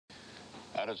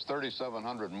At its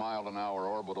 3,700-mile-an-hour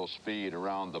orbital speed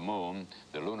around the moon,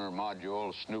 the lunar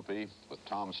module Snoopy, with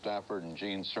Tom Stafford and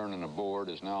Eugene Cernan aboard,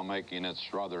 is now making its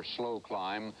rather slow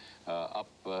climb up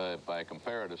by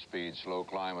comparative speed, slow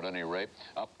climb at any rate,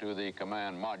 up to the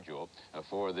command module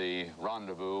for the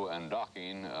rendezvous and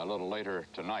docking a little later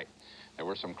tonight. There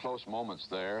were some close moments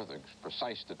there, the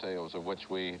precise details of which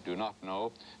we do not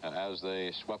know, as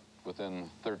they swept within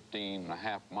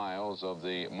 13.5 miles of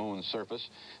the moon's surface.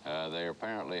 They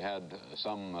apparently had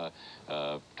some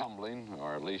tumbling,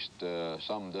 or at least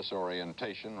some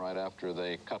disorientation right after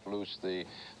they cut loose the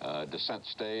descent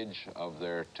stage of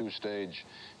their two-stage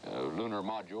lunar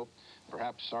module.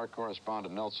 Perhaps our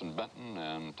correspondent Nelson Benton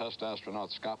and test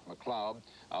astronaut Scott McLeod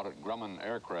out at Grumman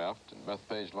Aircraft in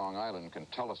Bethpage, Long Island, can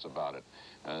tell us about it.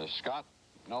 Scott,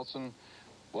 Nelson,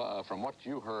 from what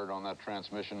you heard on that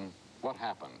transmission, what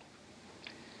happened?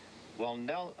 Well,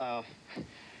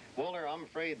 Walter, I'm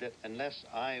afraid that unless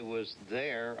I was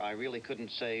there, I really couldn't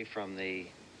say from the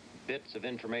bits of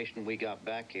information we got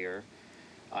back here.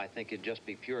 I think it'd just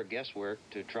be pure guesswork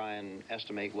to try and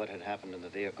estimate what had happened in the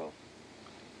vehicle.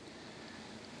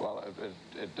 Well,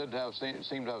 it did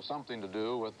seem to have something to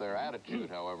do with their attitude,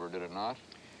 however, did it not?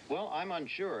 Well, I'm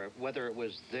unsure whether it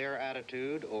was their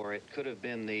attitude or it could have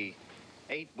been the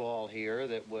 8-ball here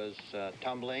that was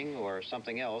tumbling or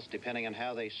something else, depending on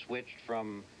how they switched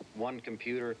from one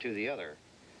computer to the other.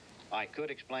 I could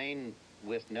explain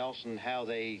with Nelson how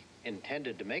they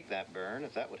intended to make that burn,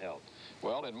 if that would help.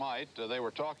 Well, it might. They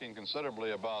were talking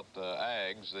considerably about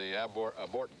AGS, the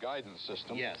abort guidance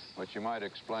system. Yes. Which you might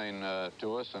explain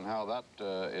to us and how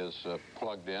that is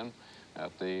plugged in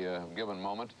at the given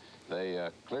moment. They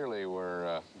clearly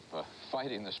were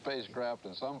fighting the spacecraft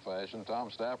in some fashion. Tom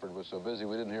Stafford was so busy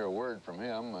we didn't hear a word from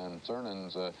him, and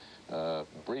Cernan's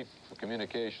brief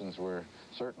communications were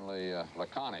certainly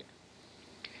laconic.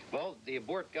 Well, the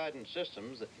abort guidance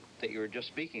systems that you were just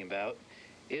speaking about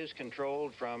is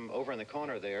controlled from over in the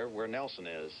corner there where Nelson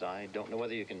is. I don't know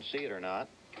whether you can see it or not,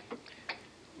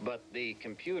 but the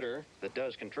computer that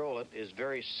does control it is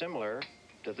very similar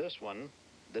to this one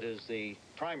that is the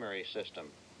primary system.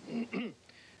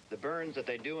 The burns that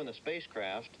they do in the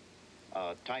spacecraft,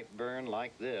 type burn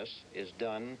like this, is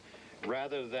done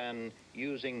rather than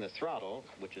using the throttle,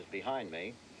 which is behind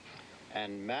me,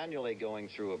 and manually going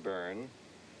through a burn.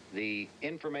 The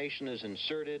information is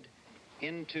inserted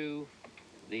into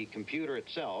the computer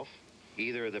itself,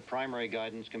 either the primary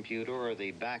guidance computer or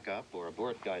the backup or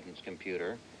abort guidance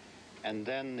computer, and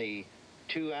then the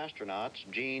two astronauts,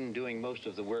 Gene doing most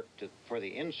of the work for the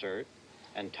insert,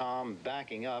 and Tom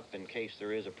backing up in case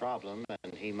there is a problem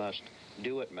and he must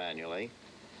do it manually,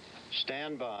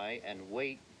 stand by and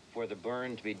wait for the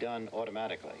burn to be done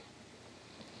automatically.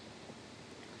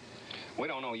 We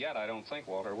don't know yet, I don't think,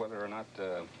 Walter, whether or not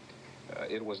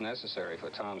it was necessary for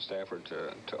Tom Stafford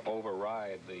to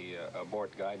override the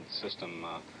abort guidance system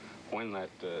when that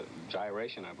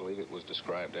gyration, I believe it was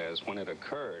described as, when it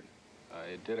occurred.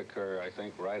 It did occur, I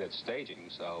think, right at staging,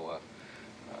 so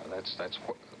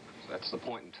that's the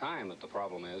point in time that the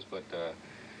problem is, but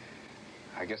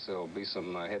I guess there'll be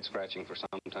some head-scratching for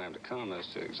some time to come as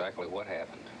to exactly what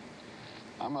happened.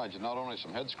 I imagine not only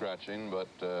some head-scratching,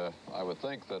 but I would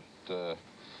think that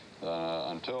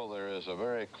until there is a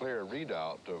very clear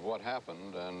readout of what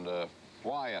happened and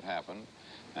why it happened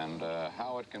and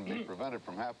how it can be prevented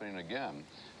from happening again,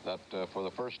 that for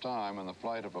the first time in the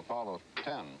flight of Apollo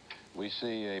 10, we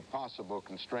see a possible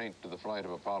constraint to the flight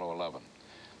of Apollo 11.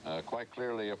 Quite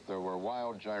clearly, if there were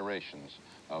wild gyrations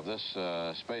of this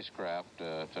spacecraft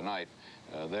tonight,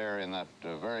 they're in that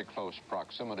very close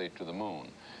proximity to the moon.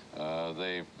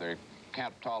 They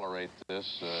can't tolerate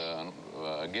this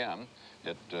again.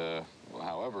 It,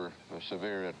 however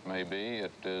severe it may be,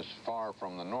 it is far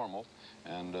from the normal,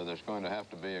 and there's going to have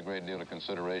to be a great deal of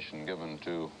consideration given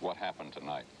to what happened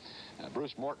tonight.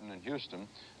 Bruce Morton in Houston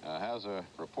has a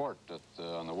report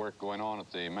on the work going on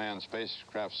at the Manned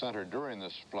Spacecraft Center during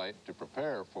this flight to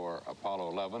prepare for Apollo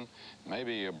 11.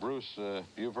 Maybe, Bruce,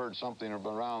 you've heard something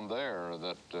around there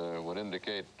that would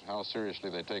indicate how seriously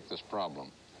they take this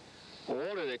problem. Well,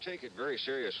 Walter, they take it very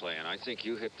seriously, and I think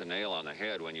you hit the nail on the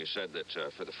head when you said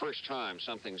that for the first time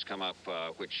something's come up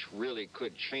which really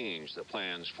could change the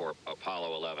plans for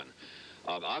Apollo 11.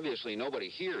 Obviously, nobody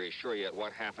here is sure yet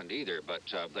what happened either, but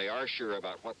they are sure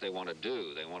about what they want to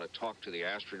do. They want to talk to the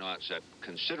astronauts at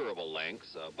considerable length,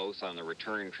 both on the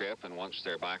return trip and once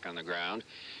they're back on the ground.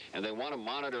 And they want to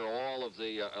monitor all of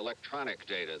the electronic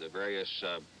data, the various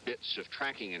bits of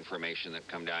tracking information that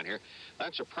come down here.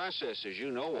 That's a process, as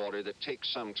you know, Walter, that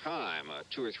takes some time,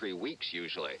 2 or 3 weeks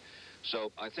usually.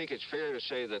 So I think it's fair to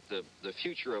say that the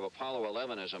future of Apollo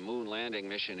 11 as a moon landing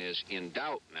mission is in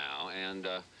doubt now, and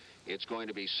it's going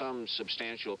to be some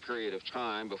substantial period of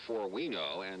time before we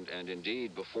know, and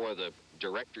indeed before the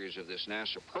directors of this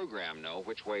NASA program know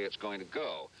which way it's going to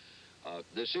go.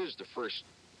 This is the first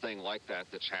thing like that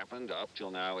that's happened. Up till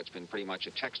now, it's been pretty much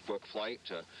a textbook flight.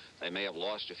 They may have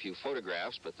lost a few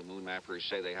photographs, but the moon mappers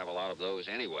say they have a lot of those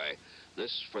anyway.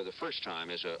 This, for the first time,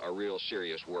 is a real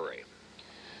serious worry.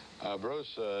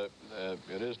 Bruce,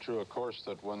 it is true, of course,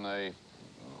 that when they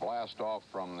blast off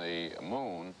from the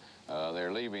moon,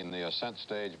 they're leaving the ascent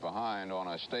stage behind on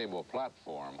a stable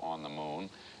platform on the moon.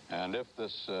 And if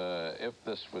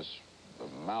this was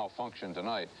malfunction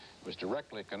tonight was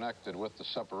directly connected with the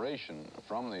separation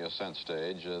from the ascent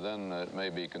stage, then it may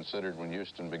be considered, when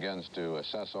Houston begins to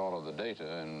assess all of the data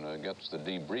and gets the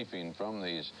debriefing from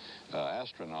these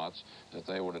astronauts, that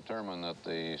they will determine that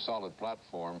the solid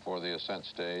platform for the ascent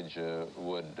stage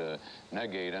would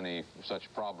negate any such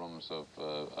problems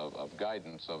of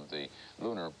guidance of the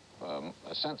lunar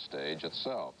ascent stage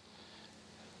itself.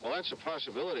 Well, that's a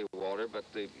possibility, Walter, but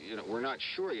we're not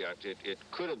sure yet. It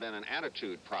could have been an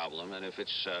attitude problem, and if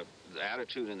it's the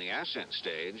attitude in the ascent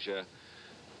stage,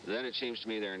 then it seems to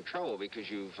me they're in trouble, because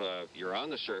you're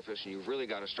on the surface and you've really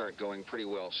got to start going pretty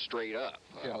well straight up.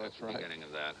 Yeah, that's right. At the beginning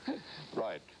of that.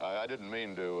 Right. I didn't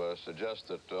mean to suggest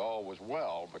that all was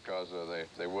well, because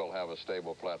they will have a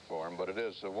stable platform, but it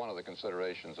is one of the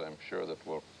considerations, I'm sure, that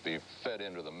will be fed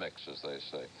into the mix, as they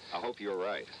say. I hope you're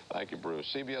right. Thank you,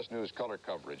 Bruce. CBS News color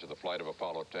coverage of the flight of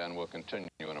Apollo 10 will continue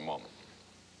in a moment.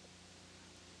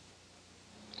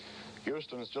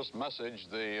 Houston has just messaged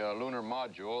the lunar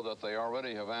module that they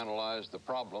already have analyzed the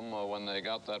problem when they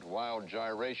got that wild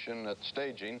gyration at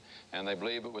staging, and they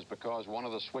believe it was because one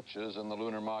of the switches in the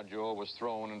lunar module was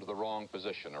thrown into the wrong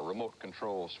position, a remote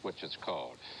control switch it's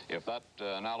called. If that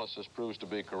analysis proves to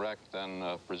be correct,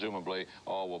 then presumably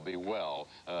all will be well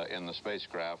in the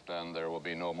spacecraft, and there will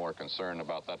be no more concern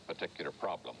about that particular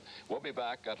problem. We'll be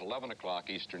back at 11 o'clock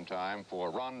Eastern Time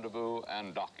for Rendezvous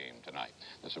and Docking tonight.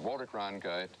 This is Walter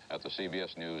Cronkite at the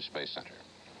CBS News Space Center.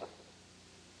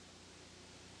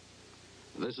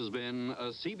 This has been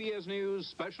a CBS News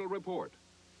special report.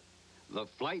 The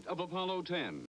flight of Apollo 10.